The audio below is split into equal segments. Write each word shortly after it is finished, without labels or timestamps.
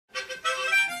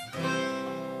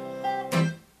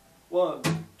1,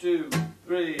 2,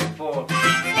 3, 4.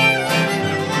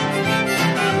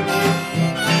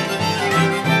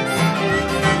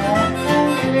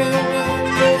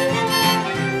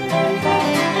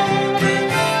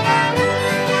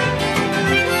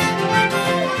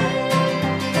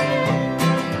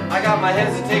 I got my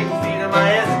hesitating feet and my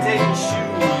hesitating shoes.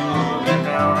 Looking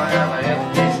down, I got my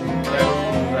hesitation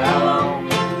clothes. How long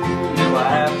do I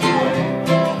have to wait?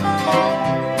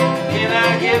 Can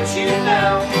I get you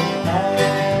now?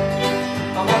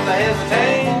 I want to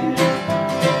hesitate.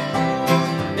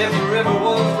 If the river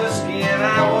was whiskey and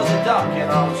I was a duck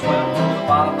and I would swim from the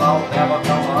bottom, I would never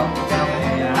come up and tell me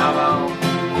how long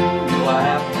do I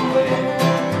have to wait?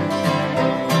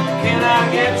 Can I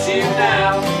get you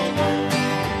now?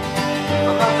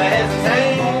 I'm not to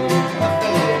hesitate.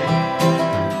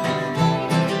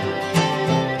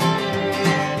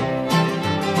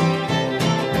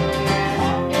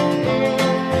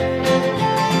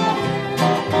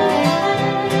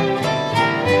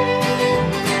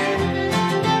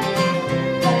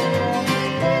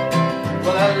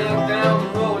 Well, I looked down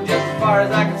the road just as far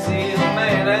as I could see. The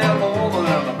man and the woman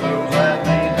and the blues left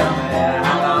me. Tell me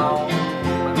how long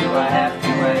do I have to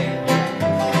wait?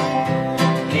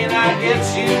 Can I get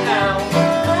you now?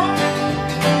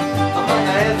 I'm not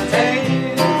to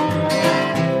hesitate.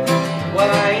 Well,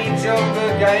 I ain't your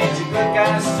good guy, ain't your good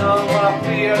guy's son. Well, I'll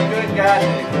be a good guy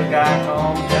till the good guy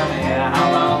come. Tell me how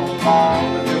long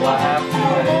do I have to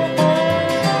wait?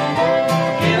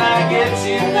 Can I get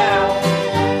you now?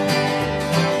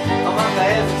 I'm not to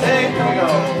hesitate. Here we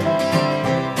go.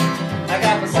 I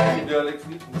got my psychedelic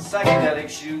feet, my psychedelic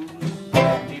shoes.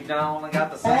 Deep down, I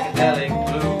got the psychedelic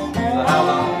blues. How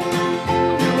long